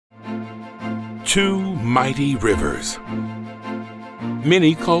Two mighty rivers,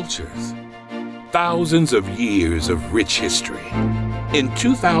 many cultures, thousands of years of rich history. In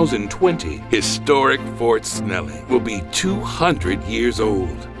 2020, historic Fort Snelling will be 200 years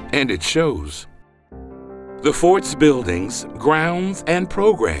old, and it shows. The fort's buildings, grounds, and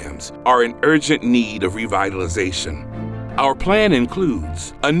programs are in urgent need of revitalization. Our plan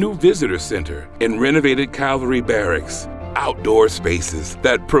includes a new visitor center and renovated cavalry barracks, outdoor spaces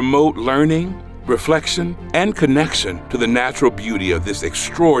that promote learning, reflection, and connection to the natural beauty of this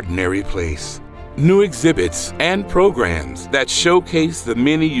extraordinary place. New exhibits and programs that showcase the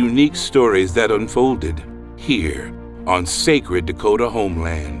many unique stories that unfolded here on sacred Dakota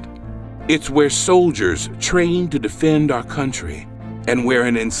homeland. It's where soldiers trained to defend our country and where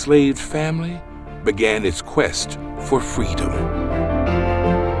an enslaved family began its quest for freedom.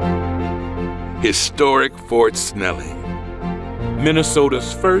 Historic Fort Snelling,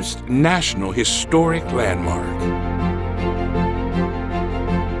 Minnesota's first national historic landmark.